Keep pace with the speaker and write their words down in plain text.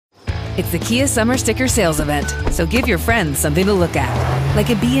It's the Kia Summer Sticker Sales Event, so give your friends something to look at, like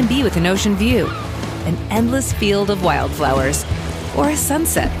a B&B with an ocean view, an endless field of wildflowers, or a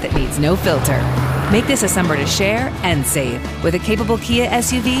sunset that needs no filter. Make this a summer to share and save with a capable Kia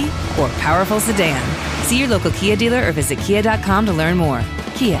SUV or powerful sedan. See your local Kia dealer or visit kia.com to learn more.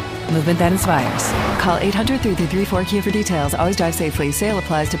 Kia, movement that inspires. Call 800-3334-KIA for details. Always drive safely. Sale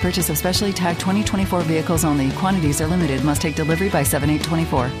applies to purchase of specially tagged 2024 vehicles only. Quantities are limited. Must take delivery by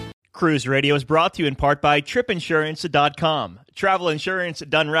 7/8/24. Cruise Radio is brought to you in part by TripInsurance.com. Travel insurance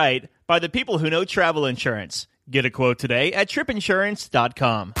done right by the people who know travel insurance. Get a quote today at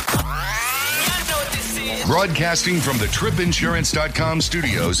TripInsurance.com. Broadcasting from the TripInsurance.com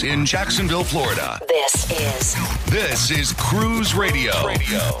studios in Jacksonville, Florida. This is Cruise Radio.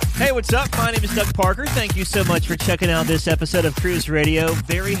 Hey, what's up? My name is Doug Parker. Thank you so much for checking out this episode of Cruise Radio.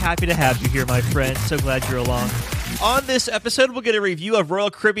 Very happy to have you here, my friend. So glad you're along. On this episode, we'll get a review of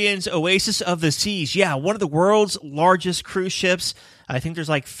Royal Caribbean's Oasis of the Seas. Yeah, one of the world's largest cruise ships. I think there's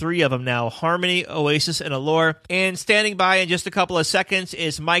like 3 of them now, Harmony, Oasis, and Allure. And standing by in just a couple of seconds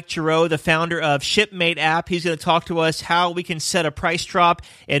is Mike Giroux, the founder of Shipmate app. He's going to talk to us how we can set a price drop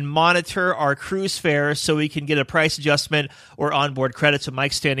and monitor our cruise fares so we can get a price adjustment or onboard credit. So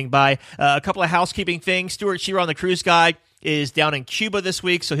Mike's standing by. A couple of housekeeping things. Stuart Shearer on the Cruise Guy is down in Cuba this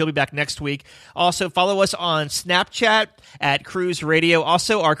week, so he'll be back next week. Also, follow us on Snapchat at Cruise Radio.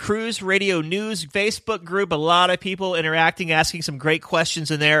 Also, our Cruise Radio News Facebook group. A lot of people interacting, asking some great questions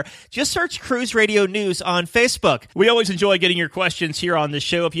in there. Just search Cruise Radio News on Facebook. We always enjoy getting your questions here on the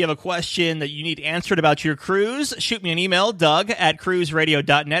show. If you have a question that you need answered about your cruise, shoot me an email,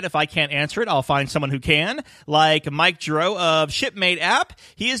 doug@cruiseradio.net. If I can't answer it, I'll find someone who can, like Mike Giroux of Shipmate app.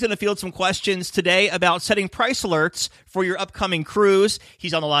 He is going to field some questions today about setting price alerts for your upcoming cruise.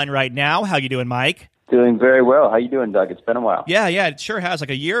 He's on the line right now. How you doing, Mike? Doing very well. How you doing, Doug? It's been a while. Yeah, it sure has. Like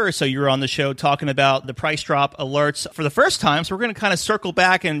a year or so you were on the show talking about the price drop alerts for the first time. So we're going to kind of circle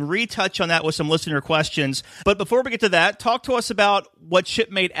back and retouch on that with some listener questions. But before we get to that, talk to us about what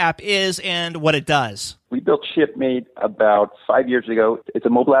Shipmate app is and what it does. We built Shipmate about 5 years ago. It's a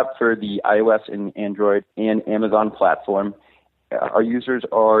mobile app for the iOS and Android and Amazon platform. Our users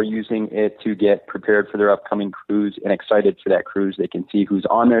are using it to get prepared for their upcoming cruise and excited for that cruise. They can see who's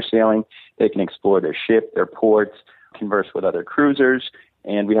on their sailing. They can explore their ship, their ports, converse with other cruisers,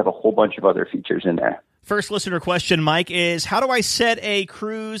 and we have a whole bunch of other features in there. First listener question, Mike, is how do I set a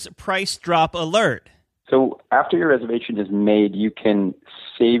cruise price drop alert? So after your reservation is made, you can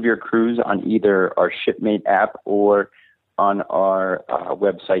save your cruise on either our Shipmate app or on our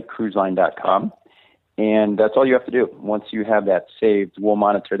website, cruiseline.com. And that's all you have to do. Once you have that saved, we'll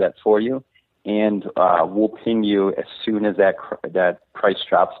monitor that for you, and we'll ping you as soon as that price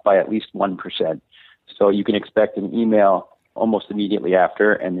drops by at least 1%. So you can expect an email almost immediately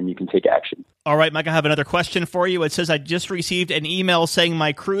after, and then you can take action. All right, Mike, I have another question for you. It says, I just received an email saying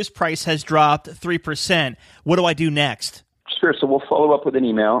my cruise price has dropped 3%. What do I do next? Sure. So we'll follow up with an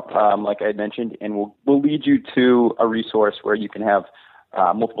email, like I had mentioned, and we'll lead you to a resource where you can have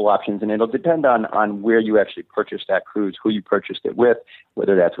multiple options, and it'll depend on where you actually purchased that cruise, who you purchased it with,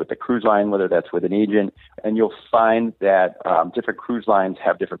 whether that's with the cruise line, whether that's with an agent, and you'll find that different cruise lines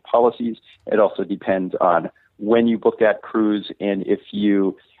have different policies. It also depends on when you book that cruise and if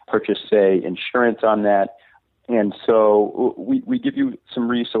you purchase, say, insurance on that. And so we give you some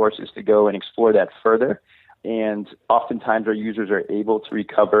resources to go and explore that further. And oftentimes our users are able to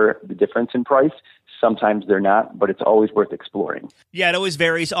recover the difference in price. Sometimes they're not, but it's always worth exploring. Yeah, it always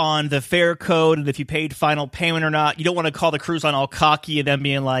varies on the fare code and if you paid final payment or not. You don't want to call the cruise line all cocky and then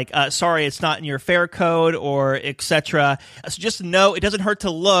being like, sorry, it's not in your fare code or etc. So just know it doesn't hurt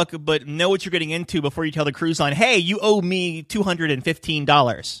to look, but know what you're getting into before you tell the cruise line, hey, you owe me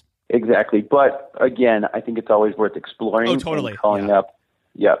 $215. Exactly. But again, I think it's always worth exploring. Oh, totally. And calling up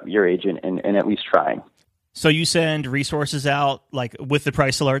your agent and at least trying. So you send resources out like with the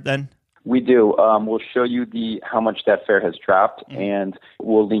price alert then? We do. We'll show you how much that fare has dropped, and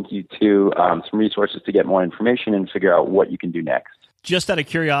we'll link you to some resources to get more information and figure out what you can do next. Just out of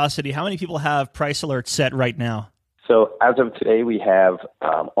curiosity, how many people have price alerts set right now? So as of today, we have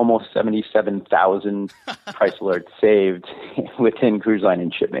almost 77,000 price alerts saved within Cruise Line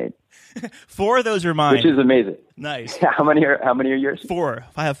and Shipmate. 4 of those are mine. Which is amazing. Nice. How many are yours? 4.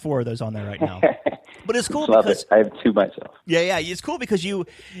 I have 4 of those on there right now. But it's cool Love because it. I have 2 myself. Yeah. It's cool because you're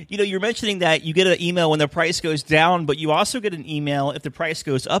mentioning that you get an email when the price goes down, but you also get an email if the price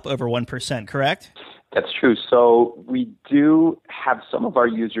goes up over 1%, correct? That's true. So we do have some of our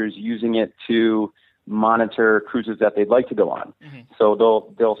users using it to monitor cruises that they'd like to go on. Mm-hmm. So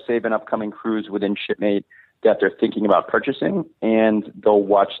they'll save an upcoming cruise within Shipmate. that they're thinking about purchasing, and they'll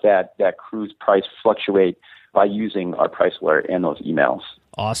watch that cruise price fluctuate by using our price alert and those emails.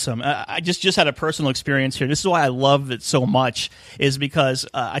 Awesome. I just had a personal experience here. This is why I love it so much, is because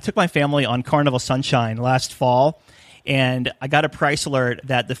I took my family on Carnival Sunshine last fall, and I got a price alert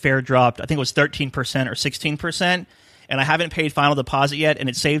that the fare dropped, I think it was 13% or 16%, and I haven't paid final deposit yet, and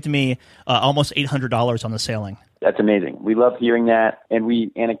it saved me almost $800 on the sailing. That's amazing. We love hearing that, and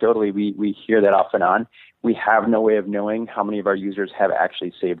anecdotally, we hear that off and on. We have no way of knowing how many of our users have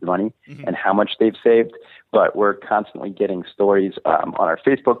actually saved money and how much they've saved, but we're constantly getting stories on our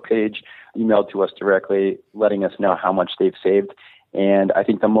Facebook page, emailed to us directly, letting us know how much they've saved. And I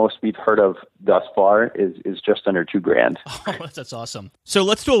think the most we've heard of thus far is just under $2,000. Oh, that's awesome. So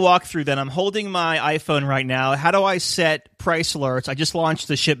let's do a walkthrough then. I'm holding my iPhone right now. How do I set price alerts? I just launched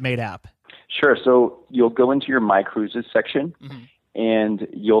the ShipMate app. Sure. So you'll go into your My Cruises section, and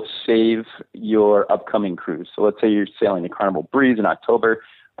you'll save your upcoming cruise. So let's say you're sailing the Carnival Breeze in October.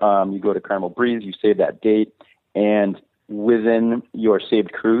 You go to Carnival Breeze, you save that date, and within your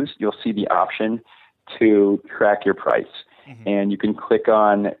saved cruise, you'll see the option to track your price. And you can click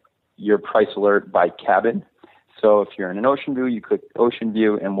on your price alert by cabin. So if you're in an Ocean View, you click Ocean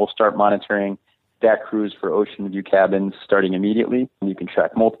View, and we'll start monitoring that cruise for Ocean View cabins starting immediately. You can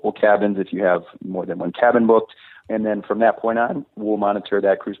track multiple cabins if you have more than one cabin booked. And then from that point on, we'll monitor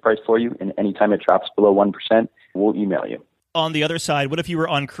that cruise price for you. And anytime it drops below 1%, we'll email you. On the other side, what if you were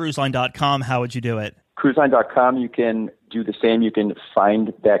on cruiseline.com? How would you do it? Cruiseline.com, you can do the same. You can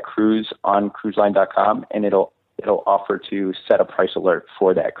find that cruise on cruiseline.com, and it'll offer to set a price alert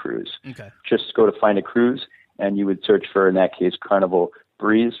for that cruise. Okay. Just go to find a cruise, and you would search for, in that case, Carnival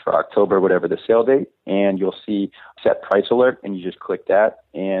Breeze for October, whatever the sail date, and you'll see set price alert, and you just click that.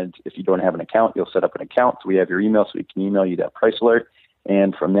 And if you don't have an account, you'll set up an account. So we have your email, so we can email you that price alert.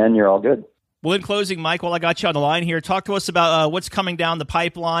 And from then, you're all good. Well, in closing, Mike, while I got you on the line here, talk to us about what's coming down the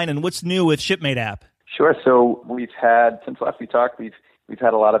pipeline and what's new with ShipMate app. Sure. So since last we talked, we've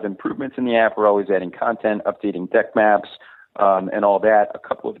had a lot of improvements in the app. We're always adding content, updating deck maps, and all that. A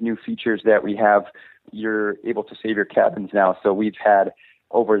couple of new features that we have. You're able to save your cabins now. So we've had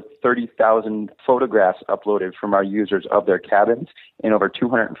over 30,000 photographs uploaded from our users of their cabins and over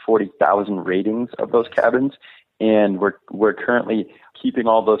 240,000 ratings of those cabins. And we're currently keeping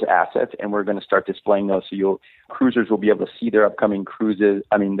all those assets, and we're going to start displaying those. So cruisers will be able to see their upcoming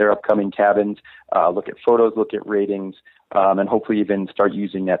their upcoming cabins, look at photos, look at ratings, and hopefully even start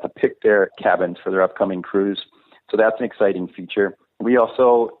using that to pick their cabins for their upcoming cruise. So that's an exciting feature. We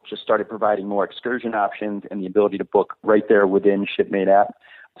also just started providing more excursion options and the ability to book right there within ShipMate app.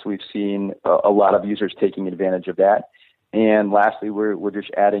 So we've seen a lot of users taking advantage of that. And lastly, we're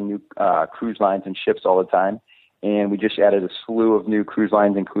just adding new cruise lines and ships all the time. And we just added a slew of new cruise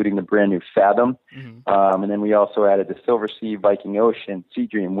lines, including the brand new Fathom. And then we also added the Silver Sea, Viking Ocean, Sea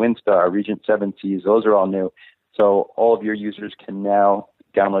Dream, Windstar, Regent Seven Seas. Those are all new. So all of your users can now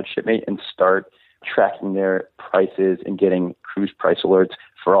download ShipMate and start tracking their prices and getting cruise price alerts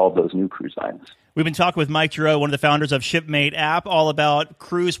for all of those new cruise lines. We've been talking with Mike Giroux, one of the founders of ShipMate app, all about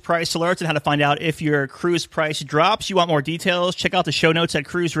cruise price alerts and how to find out if your cruise price drops. You want more details? Check out the show notes at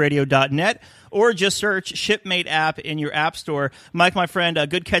cruiseradio.net or just search ShipMate app in your app store. Mike, my friend,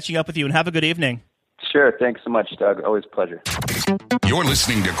 good catching up with you, and have a good evening. Sure. Thanks so much, Doug. Always a pleasure. You're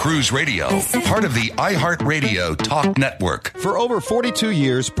listening to Cruise Radio, part of the iHeartRadio Talk Network. For over 42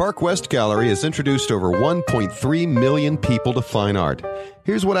 years, Park West Gallery has introduced over 1.3 million people to fine art.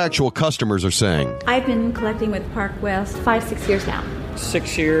 Here's what actual customers are saying. I've been collecting with Park West 5-6 years now.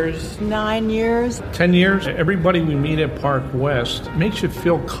 6 years. 9 years. 10 years. Everybody we meet at Park West makes you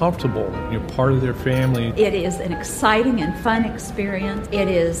feel comfortable. You're part of their family. It is an exciting and fun experience. It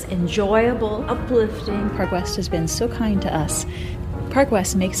is enjoyable, uplifting. Park West has been so kind to us. Park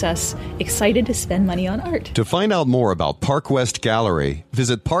West makes us excited to spend money on art. To find out more about Park West Gallery,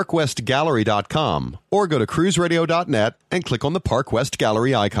 visit parkwestgallery.com or go to cruiseradio.net and click on the Park West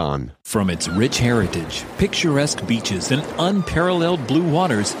Gallery icon. From its rich heritage, picturesque beaches, and unparalleled blue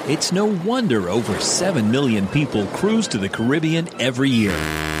waters, it's no wonder over 7 million people cruise to the Caribbean every year.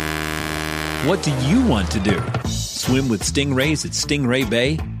 What do you want to do? Swim with stingrays at Stingray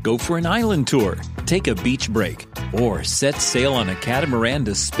Bay? Go for an island tour? Take a beach break? Or set sail on a catamaran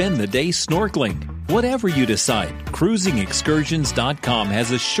to spend the day snorkeling? Whatever you decide, CruisingExcursions.com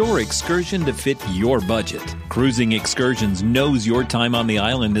has a shore excursion to fit your budget. Cruising Excursions knows your time on the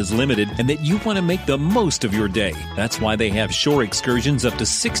island is limited and that you want to make the most of your day. That's why they have shore excursions up to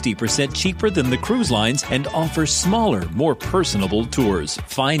 60% cheaper than the cruise lines and offer smaller, more personable tours.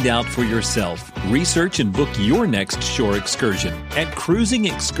 Find out for yourself. Research and book your next shore excursion at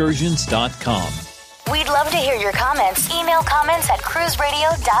CruisingExcursions.com. We'd love to hear your comments. Email comments at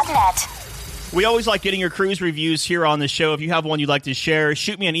cruiseradio.net. We always like getting your cruise reviews here on the show. If you have one you'd like to share,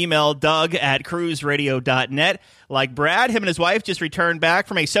 shoot me an email, doug@cruiseradio.net. Like Brad, him and his wife just returned back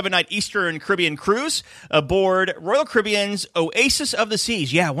from a 7-night Eastern Caribbean cruise aboard Royal Caribbean's Oasis of the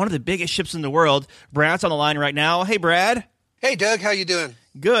Seas. Yeah, one of the biggest ships in the world. Brad's on the line right now. Hey, Brad. Hey, Doug. How you doing?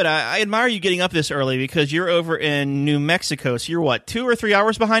 Good. I admire you getting up this early because you're over in New Mexico. So you're, 2 or 3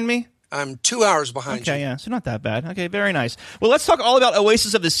 hours behind me? I'm 2 hours behind you. Okay, yeah, so not that bad. Okay, very nice. Well, let's talk all about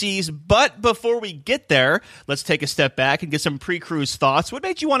Oasis of the Seas, but before we get there, let's take a step back and get some pre-cruise thoughts. What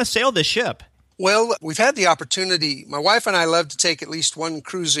made you want to sail this ship? Well, we've had the opportunity. My wife and I love to take at least one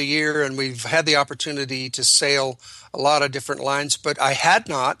cruise a year, and we've had the opportunity to sail a lot of different lines, but I had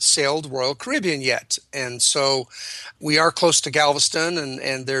not sailed Royal Caribbean yet. And so we are close to Galveston,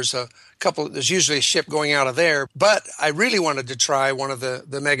 and there's usually a ship going out of there, but I really wanted to try one of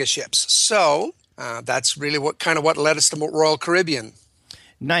the mega ships. So that's really what led us to Royal Caribbean.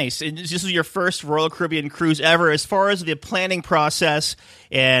 Nice. And this is your first Royal Caribbean cruise ever. As far as the planning process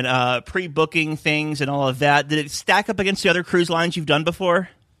and pre-booking things and all of that, did it stack up against the other cruise lines you've done before?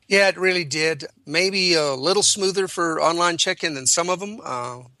 Yeah, it really did. Maybe a little smoother for online check-in than some of them,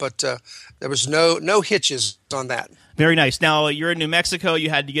 but there was no hitches on that. Very nice. Now, you're in New Mexico.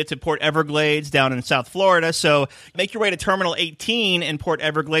 You had to get to Port Everglades down in South Florida. So make your way to Terminal 18 in Port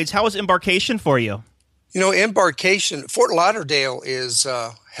Everglades. How was embarkation for you? Embarkation, Fort Lauderdale has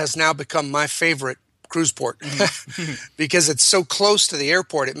now become my favorite cruise port because it's so close to the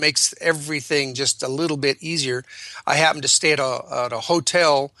airport. It makes everything just a little bit easier. I happened to stay at a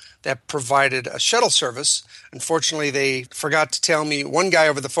hotel that provided a shuttle service. Unfortunately, they forgot to tell me. One guy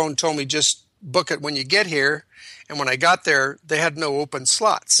over the phone told me just book it when you get here. And when I got there, they had no open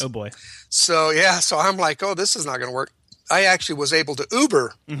slots. Oh, boy. So I'm like, oh, this is not going to work. I actually was able to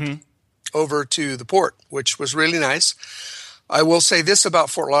Uber over to the port, which was really nice. I will say this about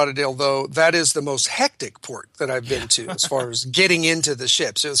Fort Lauderdale, though. That is the most hectic port that I've been to as far as getting into the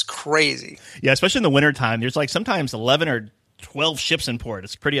ships. It was crazy. Yeah, especially in the wintertime. There's sometimes 11 or 12 ships in port.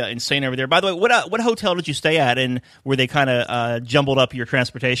 It's pretty insane over there. By the way, what hotel did you stay at, and where they kind of jumbled up your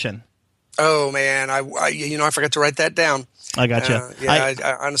transportation? Oh, man, I forgot to write that down. I gotcha. I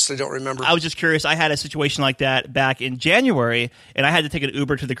honestly don't remember. I was just curious. I had a situation like that back in January, and I had to take an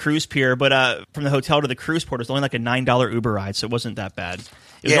Uber to the cruise pier, but from the hotel to the cruise port, it was only like a $9 Uber ride, so it wasn't that bad.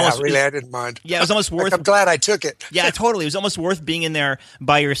 I didn't mind. Yeah, it was almost worth. I'm glad I took it. Yeah, totally. It was almost worth being in there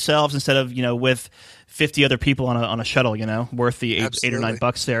by yourselves instead of with 50 other people on a shuttle. Worth the $8 or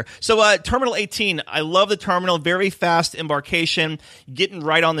 $9 there. So Terminal 18, I love the terminal. Very fast embarkation. Getting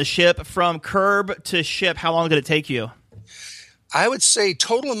right on the ship from curb to ship. How long did it take you? I would say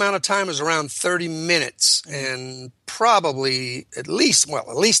total amount of time is around 30 minutes, and probably at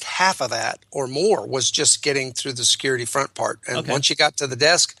least half of that or more was just getting through the security front part. And once you got to the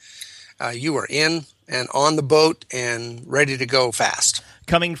desk, you were in and on the boat and ready to go fast.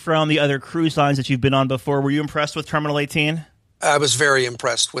 Coming from the other cruise lines that you've been on before, were you impressed with Terminal 18? I was very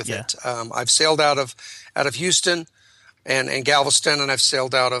impressed with it. I've sailed out of Houston and Galveston, and I've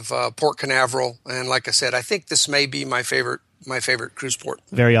sailed out of Port Canaveral. And like I said, I think this may be my favorite cruise port.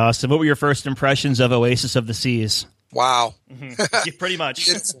 Very awesome. What were your first impressions of Oasis of the Seas? Wow. Pretty much.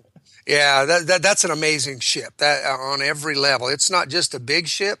 That's an amazing ship. That on every level. It's not just a big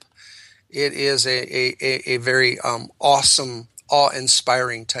ship. It is a very awesome,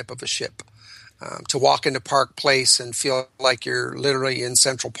 awe-inspiring type of a ship. To walk into Park Place and feel like you're literally in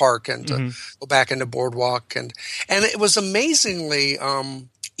Central Park, and to go back into Boardwalk, and it was amazingly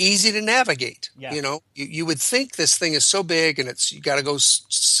easy to navigate. Yeah. You would think this thing is so big and you got to go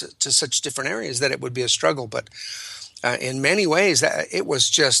to such different areas that it would be a struggle, but in many ways it was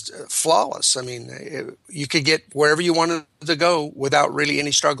just flawless. I mean, you could get wherever you wanted to go without really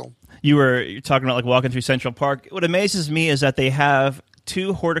any struggle. You're talking about walking through Central Park. What amazes me is that they have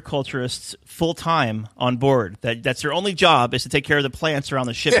 2 horticulturists full-time on board. That's their only job, is to take care of the plants around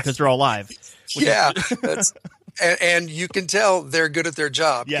the ship because they're all live. And you can tell they're good at their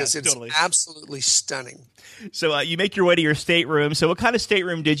job because it's totally absolutely stunning. So you make your way to your stateroom. So what kind of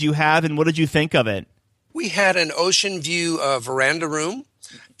stateroom did you have, and what did you think of it? We had an ocean view veranda room,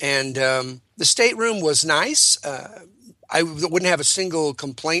 and the stateroom was nice. I wouldn't have a single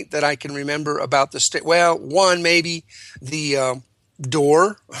complaint that I can remember about the state. Well, one, maybe the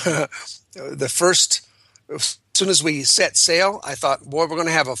door. As soon as we set sail, I thought, boy, we're going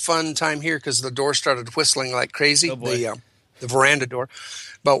to have a fun time here, because the door started whistling like crazy, the veranda door.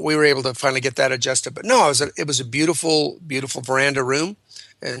 But we were able to finally get that adjusted. But no, it was a beautiful, beautiful veranda room,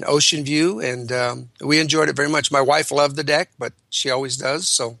 an ocean view, and we enjoyed it very much. My wife loved the deck, but she always does,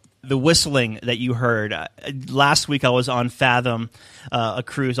 so the whistling that you heard. Last week I was on Fathom, a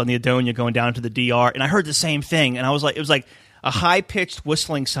cruise on the Adonia going down to the DR, and I heard the same thing. And I was like, it was like a high-pitched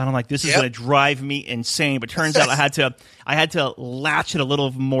whistling sound. I'm like, this is going to drive me insane. But turns out I had to latch it a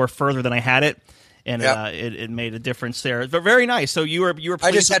little more further than I had it. And it made a difference there. But very nice. So you were pleased.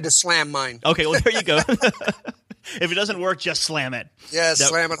 I just had to slam mine. Okay, well, there you go. If it doesn't work, just slam it. Yeah,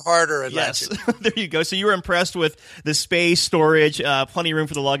 slam it harder and latch it. There you go. So you were impressed with the space, storage, plenty of room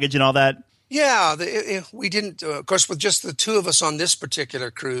for the luggage and all that? Yeah, we didn't, of course, with just the two of us on this particular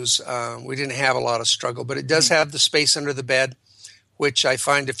cruise, we didn't have a lot of struggle. But it does have the space under the bed, which I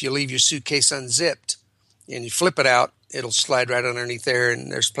find if you leave your suitcase unzipped and you flip it out, it'll slide right underneath there,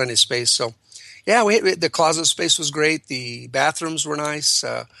 and there's plenty of space. So, yeah, the closet space was great. The bathrooms were nice.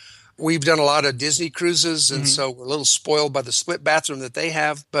 We've done a lot of Disney cruises, and so we're a little spoiled by the split bathroom that they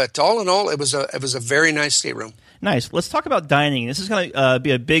have. But all in all, it was a very nice stateroom. Nice. Let's talk about dining. This is going to be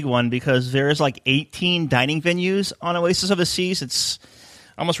a big one because there's like 18 dining venues on Oasis of the Seas. It's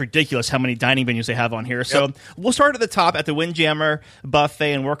almost ridiculous how many dining venues they have on here. So we'll start at the top at the Windjammer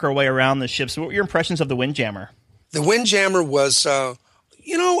Buffet and work our way around the ship. So what were your impressions of the Windjammer? The Windjammer was,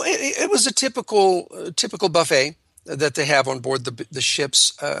 it was a typical buffet that they have on board the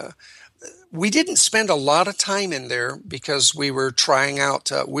ships. We didn't spend a lot of time in there because we were trying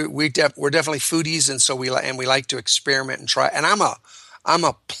out. We're definitely foodies, and so we like to experiment and try. And I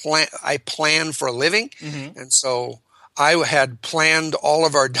plan for a living, and so I had planned all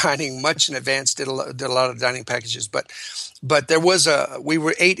of our dining much in advance. Did a lot of dining packages, but there was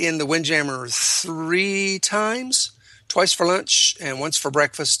we ate in the Windjammer 3 times, twice for lunch and once for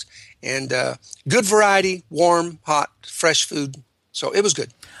breakfast. And good variety, warm, hot, fresh food. So it was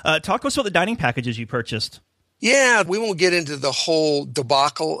good. Talk to us about the dining packages you purchased. Yeah, we won't get into the whole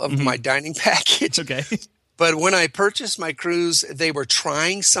debacle of my dining package. Okay. But when I purchased my cruise, they were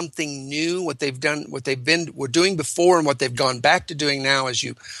trying something new. We're doing before and what they've gone back to doing now is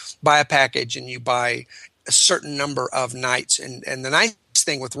you buy a package and you buy a certain number of nights. And the nice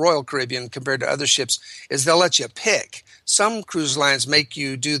thing with Royal Caribbean compared to other ships is they'll let you pick. Some cruise lines make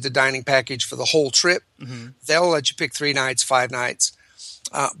you do the dining package for the whole trip. They'll let you pick 3 nights, 5 nights.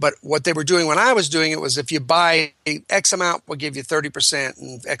 But what they were doing when I was doing it was if you buy X amount, we'll give you 30%,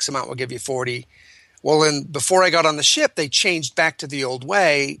 and X amount will give you 40%. Well, then before I got on the ship, they changed back to the old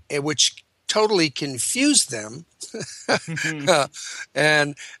way, which totally confused them.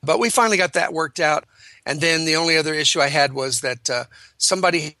 But we finally got that worked out. And then the only other issue I had was that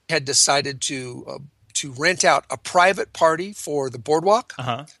somebody had decided to rent out a private party for the boardwalk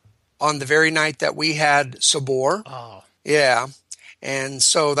on the very night that we had Sabor. Oh. Yeah. And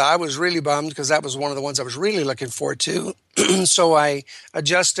so I was really bummed because that was one of the ones I was really looking forward to. So I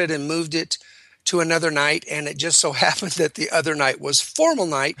adjusted and moved it to another night, and it just so happened that the other night was formal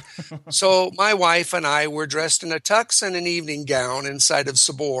night. So my wife and I were dressed in a tux and an evening gown inside of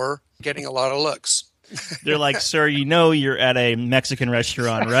Sabor, getting a lot of looks. They're like, sir, you're at a Mexican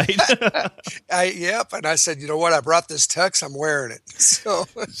restaurant, right? Yep. And I said, you know what? I brought this tux. I'm wearing it. So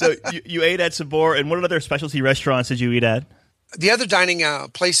you ate at Sabor, and what other specialty restaurants did you eat at? The other dining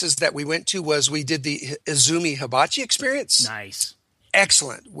places that we went to we did the Izumi Hibachi experience. Nice.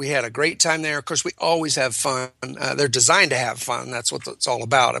 Excellent. We had a great time there. Of course, we always have fun. They're designed to have fun. That's what it's all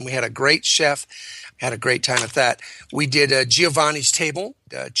about. And we had a great chef. Had a great time at that. We did Giovanni's Table,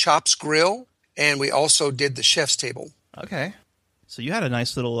 Chops Grill, and we also did the Chef's Table. Okay. So you had a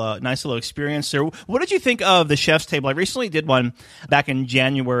nice little experience there. What did you think of the Chef's Table? I recently did one back in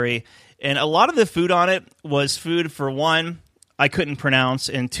January, and a lot of the food on it was food, for one, I couldn't pronounce,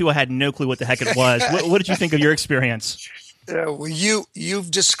 and 2, I had no clue what the heck it was. What did you think of your experience? Well,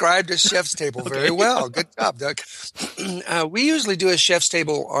 you've described a chef's table very well. Good job, Doug. We usually do a chef's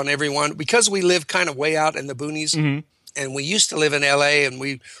table on every one because we live kind of way out in the boonies, and we used to live in L.A. and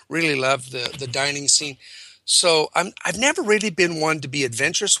we really loved the dining scene. So I've never really been one to be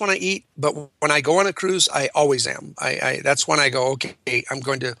adventurous when I eat, but when I go on a cruise, I always am. That's when I go, okay, I'm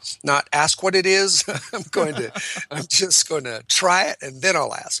going to not ask what it is. I'm just going to try it, and then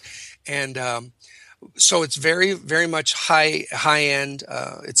I'll ask. And so it's very, very much high end.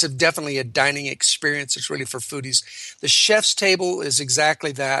 It's definitely a dining experience. It's really for foodies. The Chef's Table is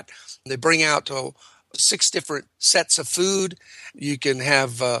exactly that. They bring out 6 different sets of food. You can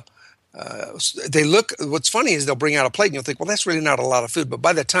have what's funny is they'll bring out a plate and you'll think, well, that's really not a lot of food. But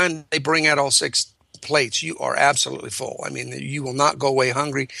by the time they bring out all 6 plates, you are absolutely full. I mean, you will not go away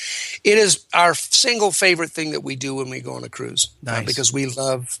hungry. It is our single favorite thing that we do when we go on a cruise. Nice. Because we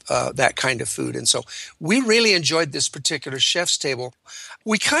love that kind of food. And so we really enjoyed this particular chef's table.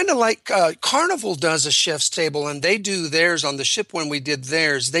 We kind of like Carnival does a chef's table, and they do theirs on the ship. When we did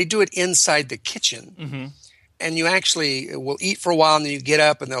theirs, they do it inside the kitchen. Mm-hmm. And you actually will eat for a while, and then you get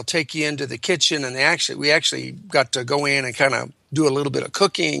up, and they'll take you into the kitchen. And we actually got to go in and kind of do a little bit of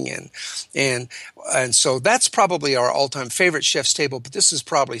cooking, and so that's probably our all-time favorite chef's table. But this is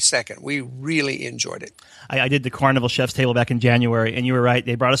probably second. We really enjoyed it. I did the Carnival chef's table back in January, and you were right.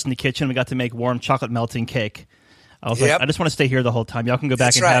 They brought us in the kitchen. We got to make warm chocolate melting cake. I was like, I just want to stay here the whole time. Y'all can go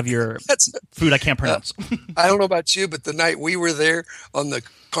back have your food I can't pronounce. I don't know about you, but the night we were there on the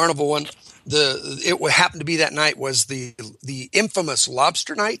Carnival one, it happened to be that night was the infamous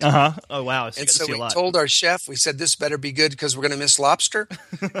lobster night. Oh wow! And so we told our chef, we said, this better be good because we're going to miss lobster.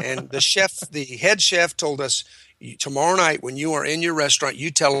 And the head chef told us, tomorrow night when you are in your restaurant, you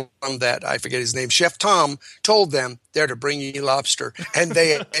tell them that, I forget his name, Chef Tom told them they're to bring you lobster. And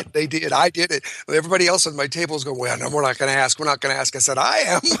they did. I did it. Everybody else at my table is going, well, no, we're not going to ask. We're not going to ask. I said, I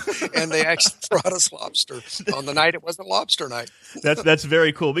am. And they actually brought us lobster on the night. It wasn't lobster night. That's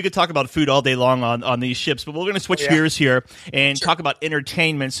very cool. We could talk about food all day long on these ships, but we're going to switch gears here and talk about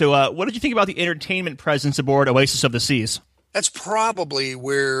entertainment. So what did you think about the entertainment presence aboard Oasis of the Seas? That's probably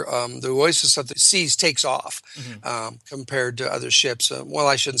where the Oasis of the Seas takes off compared to other ships. Well,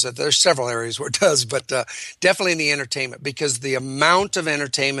 I shouldn't say that. There's several areas where it does, but definitely in the entertainment, because the amount of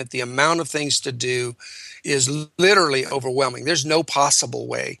entertainment, the amount of things to do is literally overwhelming. There's no possible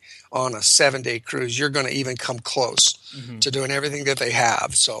way on a 7-day cruise you're going to even come close to doing everything that they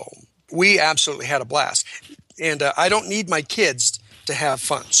have. So we absolutely had a blast. And I don't need my kids to have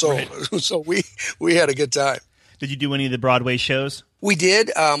fun. So we had a good time. Did you do any of the Broadway shows? We did.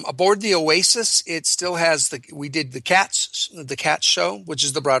 Aboard the Oasis, it still has we did the Cats show, which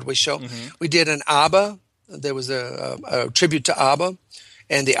is the Broadway show. We did an ABBA. There was a tribute to ABBA,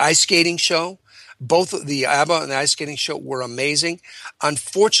 and the ice skating show. Both the ABBA and the ice skating show were amazing.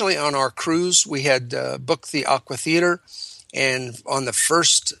 Unfortunately, on our cruise, we had booked the Aqua Theater, and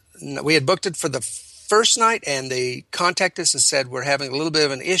we had booked it for the first night, and they contacted us and said, we're having a little bit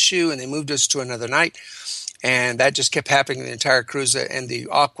of an issue, and they moved us to another night. And that just kept happening the entire cruise, and the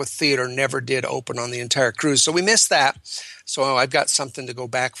Aqua Theater never did open on the entire cruise. So we missed that. So I've got something to go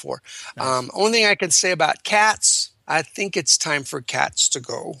back for. Nice. Only thing I can say about Cats, I think it's time for Cats to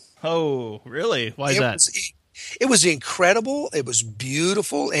go. Oh, really? Why is that? It was incredible. It was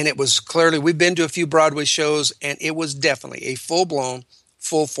beautiful. And it was clearly, we've been to a few Broadway shows, and it was definitely a full-blown,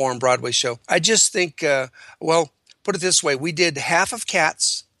 full-form Broadway show. I just think, put it this way. We did half of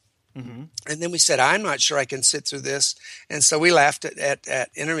Cats. And then we said, I'm not sure I can sit through this. And so we laughed at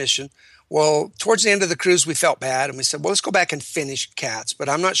intermission. Well, towards the end of the cruise, we felt bad. And we said, well, let's go back and finish Cats. But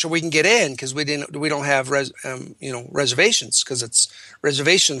I'm not sure we can get in because we don't have reservations, because it's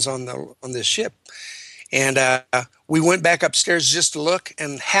reservations on this ship. And we went back upstairs just to look,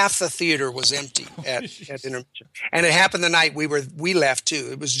 and half the theater was empty at intermission. And it happened the night we left too.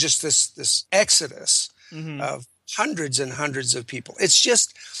 It was just this exodus of hundreds and hundreds of people.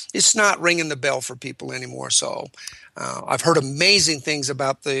 It's not ringing the bell for people anymore. So I've heard amazing things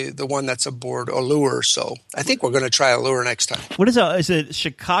about the one that's aboard Allure. So I think we're going to try Allure next time. What is it? Is it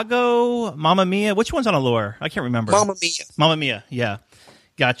Chicago, Mamma Mia? Which one's on Allure? I can't remember. Mamma Mia. Yeah.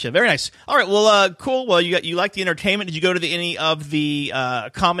 Gotcha. Very nice. All right. Well, cool. Well, you like the entertainment. Did you go to any of the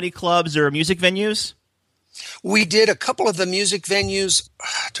comedy clubs or music venues? We did a couple of the music venues.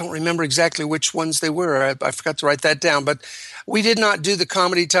 I don't remember exactly which ones they were. I forgot to write that down. But we did not do the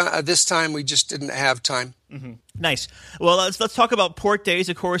comedy this time. We just didn't have time. Nice. Well, let's talk about port days.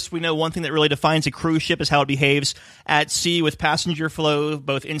 Of course, we know one thing that really defines a cruise ship is how it behaves at sea with passenger flow,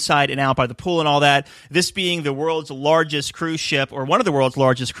 both inside and out by the pool and all that. This being the world's largest cruise ship, or one of the world's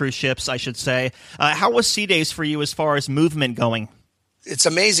largest cruise ships, I should say. How was sea days for you as far as movement going? It's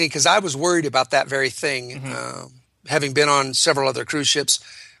amazing because I was worried about that very thing, having been on several other cruise ships,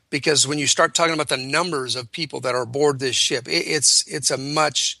 because when you start talking about the numbers of people that are aboard this ship, it's a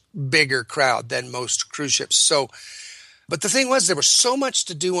much bigger crowd than most cruise ships. So, but the thing was, there was so much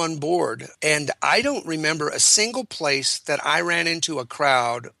to do on board, and I don't remember a single place that I ran into a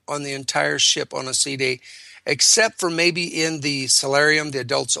crowd on the entire ship on a sea day, except for maybe in the solarium, the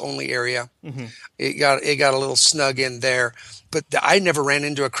adults only area. It got a little snug in there. But I never ran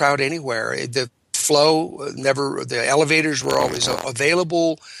into a crowd anywhere. The flow the elevators were always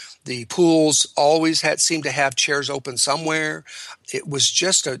available. The pools always seemed to have chairs open somewhere. It was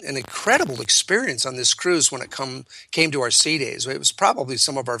just an incredible experience on this cruise when it came to our sea days. It was probably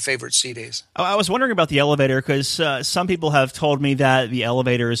some of our favorite sea days. I was wondering about the elevator because some people have told me that the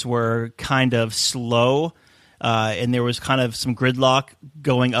elevators were kind of slow and there was kind of some gridlock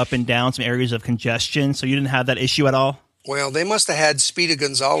going up and down, some areas of congestion. So you didn't have that issue at all? Well, they must have had Speedy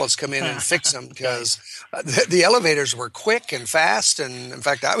Gonzalez come in and fix them because the elevators were quick and fast. And in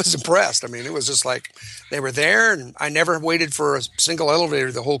fact, I was impressed. I mean, it was just like they were there, and I never waited for a single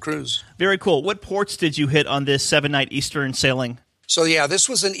elevator the whole cruise. Very cool. What ports did you hit on this 7-night Eastern sailing? So, yeah, this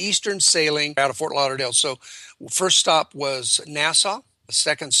was an Eastern sailing out of Fort Lauderdale. So first stop was Nassau. The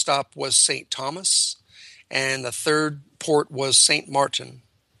second stop was St. Thomas. And the third port was St. Martin.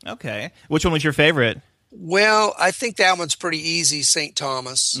 Okay. Which one was your favorite? Well, I think that one's pretty easy, St.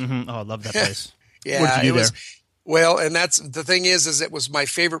 Thomas. Mm-hmm. Oh, I love that place. Yeah, what did you do there? Well, and that's the thing is it was my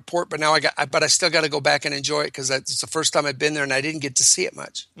favorite port, but now I still got to go back and enjoy it because it's the first time I've been there and I didn't get to see it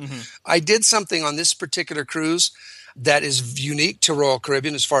much. Mm-hmm. I did something on this particular cruise that is unique to Royal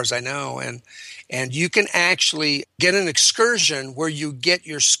Caribbean as far as I know, and you can actually get an excursion where you get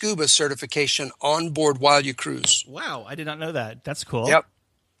your scuba certification on board while you cruise. Wow, I did not know that. That's cool. Yep.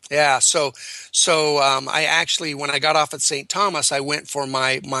 Yeah, so I actually, when I got off at St. Thomas, I went for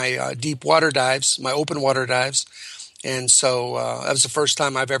my deep water dives, my open water dives, and so that was the first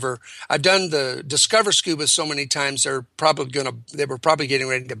time I've done the Discover Scuba so many times they were probably getting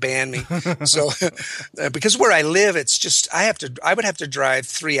ready to ban me. So because where I live, it's just I would have to drive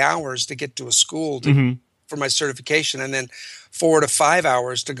 3 hours to get to a school for my certification, and then 4 to 5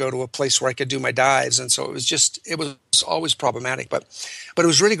 hours to go to a place where I could do my dives. And so it was always problematic, but it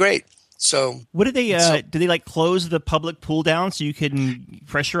was really great. So what did they, did they like close the public pool down so you can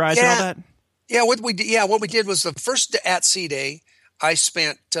pressurize and all that? Yeah. What we did was the first at sea day, I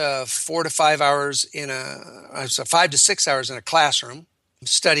spent 4 to 5 hours 5 to 6 hours in a classroom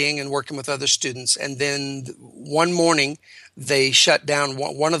studying and working with other students. And then one morning they shut down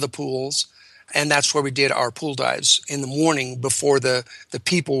one of the pools. And that's where we did our pool dives in the morning before the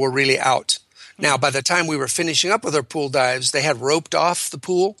people were really out. Now, by the time we were finishing up with our pool dives, they had roped off the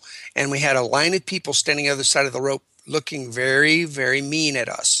pool, and we had a line of people standing on the other side of the rope looking very, very mean at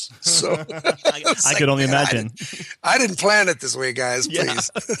us. So I could only imagine. I didn't plan it this way, guys. Please.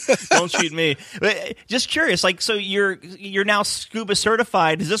 Don't shoot me. But just curious, so you're now scuba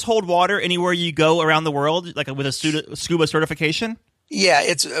certified. Does this hold water anywhere you go around the world, like with a scuba certification? Yeah,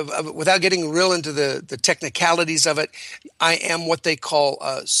 it's without getting real into the technicalities of it, I am what they call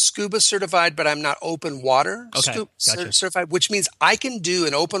scuba certified, but I'm not open water certified, which means I can do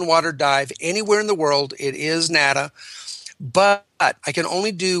an open water dive anywhere in the world. It is NADA, but I can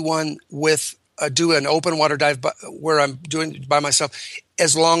only do one do an open water dive where I'm doing it by myself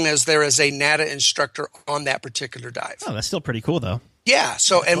as long as there is a NADA instructor on that particular dive. Oh, that's still pretty cool, though. Yeah,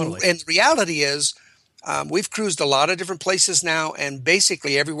 so and the reality is, we've cruised a lot of different places now, and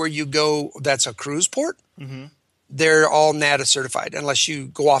basically everywhere you go that's a cruise port, they're all NADA certified unless you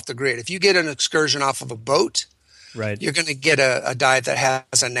go off the grid. If you get an excursion off of a boat, you're going to get a dive that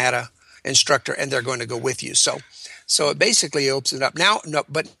has a NADA instructor, and they're going to go with you. So it basically opens it up.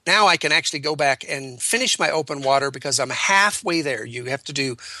 But now I can actually go back and finish my open water because I'm halfway there. You have to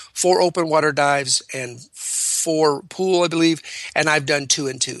do 4 open water dives and 4 pool, I believe, and I've done 2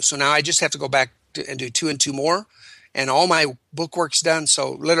 and 2. So now I just have to go back and do 2 and 2 more, and all my bookwork's done.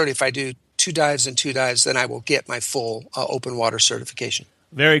 So literally, if I do 2 dives and 2 dives, then I will get my full open water certification.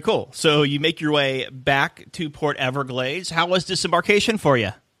 Very cool. So you make your way back to Port Everglades. How was disembarkation for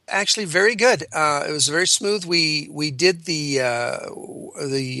you? Actually, very good. It was very smooth. We did the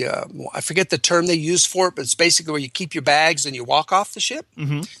I forget the term they use for it, but it's basically where you keep your bags and you walk off the ship.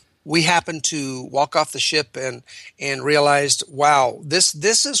 Mm-hmm. We happened to walk off the ship and realized, wow, this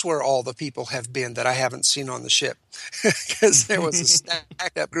is where all the people have been that I haven't seen on the ship, because there was a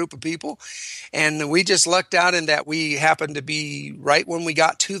stacked up group of people, and we just lucked out in that we happened to be right when we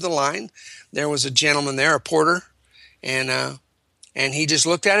got to the line. There was a gentleman there, a porter, and he just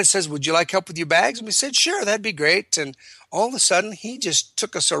looked at it and says, "Would you like help with your bags?" And we said, "Sure, that'd be great." And all of a sudden, he just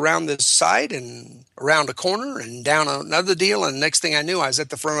took us around this side and around a corner and down another deal. And next thing I knew, I was at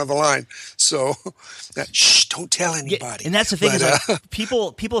the front of the line. So, shh, don't tell anybody. Yeah, and that's the thing, is like,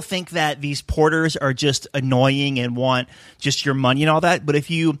 people think that these porters are just annoying and want just your money and all that. But if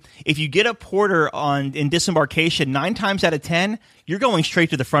you get a porter in disembarkation, 9 times out of 10, you're going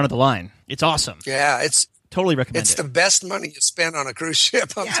straight to the front of the line. It's awesome. Yeah, it's totally recommend it. It's the best money you spend on a cruise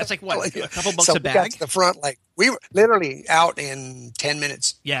ship. It's like what, a couple bucks so a bag? We got to the front, like we were literally out in 10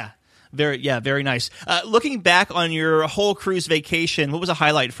 minutes. Yeah. Very nice. Looking back on your whole cruise vacation, what was a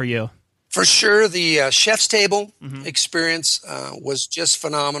highlight for you? For sure, the chef's table experience was just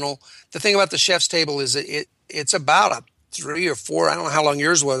phenomenal. The thing about the chef's table is it's about a 3 or 4. I don't know how long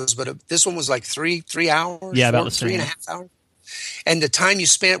yours was, but this one was like 3 hours. Yeah, about the same. 3.5 hours. And the time you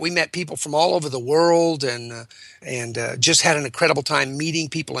spent, we met people from all over the world and just had an incredible time meeting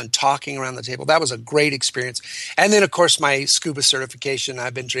people and talking around the table. That was a great experience. And then, of course, my scuba certification.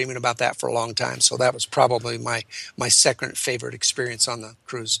 I've been dreaming about that for a long time. So that was probably my second favorite experience on the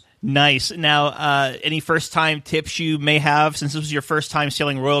cruise. Nice. Now, any first-time tips you may have, since this was your first time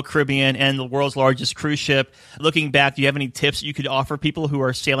sailing Royal Caribbean and the world's largest cruise ship? Looking back, do you have any tips you could offer people who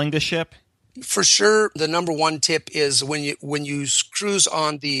are sailing this ship? For sure, the number one tip is when you cruise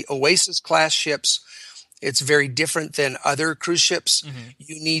on the Oasis class ships, it's very different than other cruise ships.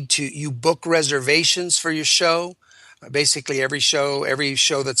 You book reservations for your show. Basically, every show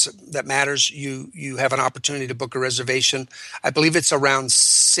that matters, you have an opportunity to book a reservation. I believe it's around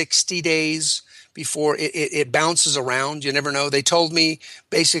 60 days before it bounces around. You never know. They told me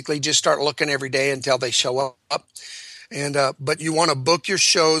basically just start looking every day until they show up. And but you want to book your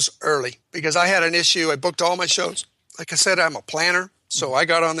shows early, because I had an issue. I booked all my shows. Like I said, I'm a planner, so I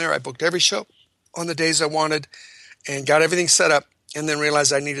got on there. I booked every show on the days I wanted and got everything set up, and then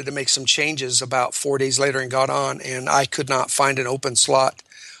realized I needed to make some changes about 4 days later and got on, and I could not find an open slot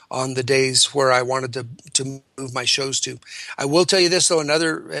on the days where I wanted to move my shows to. I will tell you this, though,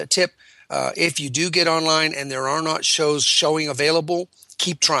 another tip. If you do get online and there are not shows showing available,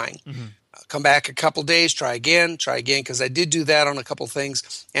 keep trying. Come back a couple days, try again, because I did do that on a couple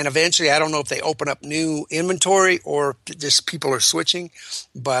things. And eventually, I don't know if they open up new inventory or just people are switching,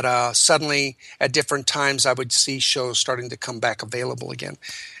 but suddenly at different times, I would see shows starting to come back available again.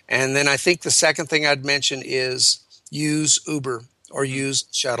 And then I think the second thing I'd mention is use Uber or use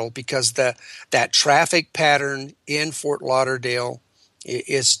shuttle, because that traffic pattern in Fort Lauderdale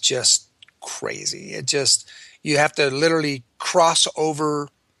is just crazy. You have to literally cross over.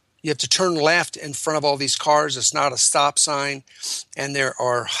 You have to turn left in front of all these cars. It's not a stop sign. And there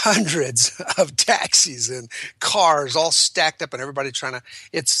are hundreds of taxis and cars all stacked up and everybody trying to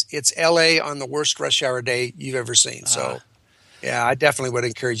 – it's L.A. on the worst rush hour day you've ever seen. So, yeah, I definitely would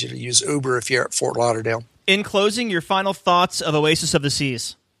encourage you to use Uber if you're at Fort Lauderdale. In closing, your final thoughts of Oasis of the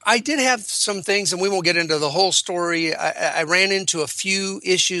Seas. I did have some things, and we won't get into the whole story. I ran into a few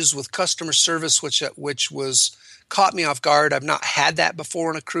issues with customer service, which was – caught me off guard. I've not had that before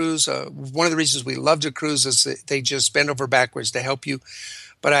on a cruise. One of the reasons we love to cruise is that they just bend over backwards to help you.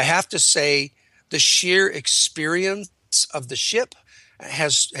 But I have to say, the sheer experience of the ship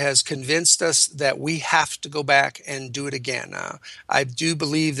has convinced us that we have to go back and do it again. I do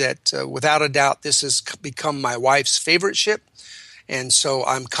believe that without a doubt, this has become my wife's favorite ship. And so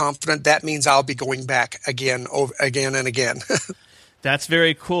I'm confident that means I'll be going back again and again. That's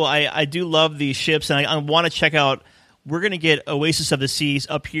very cool. I do love these ships, and I want to check out. We're going to get Oasis of the Seas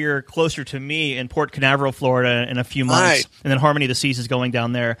up here closer to me in Port Canaveral, Florida, in a few months. Right. And then Harmony of the Seas is going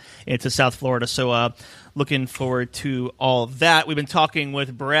down there into South Florida. So looking forward to all that. We've been talking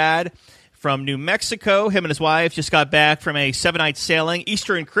with Brad from New Mexico. Him and his wife just got back from a 7-night sailing,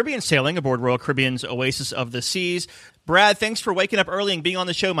 Eastern Caribbean sailing aboard Royal Caribbean's Oasis of the Seas. Brad, thanks for waking up early and being on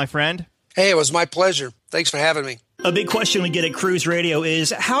the show, my friend. Hey, it was my pleasure. Thanks for having me. A big question we get at Cruise Radio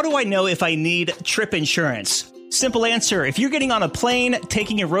is, how do I know if I need trip insurance? Simple answer. If you're getting on a plane,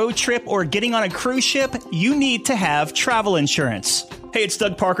 taking a road trip, or getting on a cruise ship, you need to have travel insurance. Hey, it's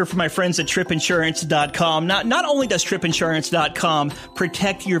Doug Parker from my friends at tripinsurance.com. Not only does tripinsurance.com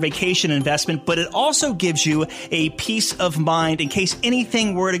protect your vacation investment, but it also gives you a peace of mind in case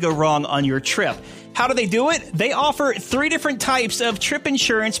anything were to go wrong on your trip. How do they do it? They offer 3 different types of trip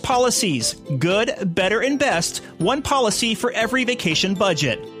insurance policies. Good, better, and best. One policy for every vacation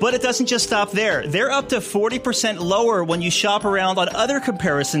budget. But it doesn't just stop there. They're up to 40% lower when you shop around on other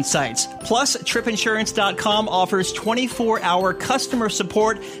comparison sites. Plus, tripinsurance.com offers 24-hour customer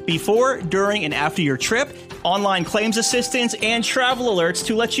support before, during, and after your trip, online claims assistance, and travel alerts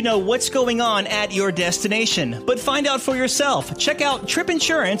to let you know what's going on at your destination. But find out for yourself. Check out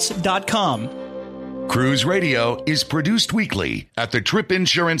tripinsurance.com. Cruise Radio is produced weekly at the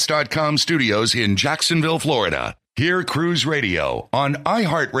tripinsurance.com studios in Jacksonville, Florida. Hear Cruise Radio on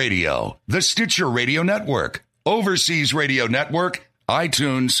iHeartRadio, the Stitcher Radio Network, Overseas Radio Network,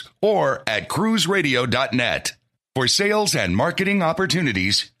 iTunes, or at cruiseradio.net. For sales and marketing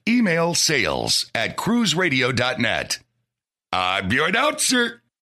opportunities, email sales@cruiseradio.net. I'm your announcer,